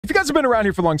If you guys have been around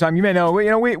here for a long time, you may know,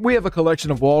 we have a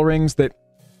collection of wall rings that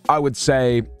I would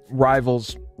say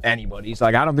rivals anybody's.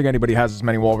 Like, I don't think anybody has as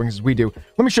many wall rings as we do.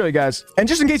 Let me show you guys. And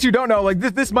just in case you don't know, like,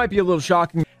 this might be a little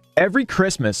shocking. Every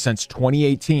Christmas since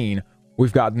 2018,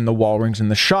 we've gotten the wall rings in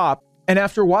the shop. And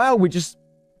after a while, we just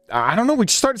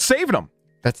started saving them.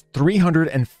 That's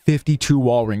 352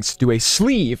 wall rings to do a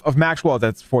sleeve of Maxwell.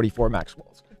 That's 44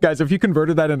 Maxwells. Guys, if you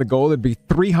converted that into gold, it'd be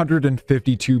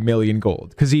 352 million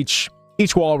gold. Because each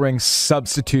wall ring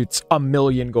substitutes a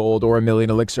million gold or a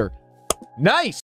million elixir. Nice!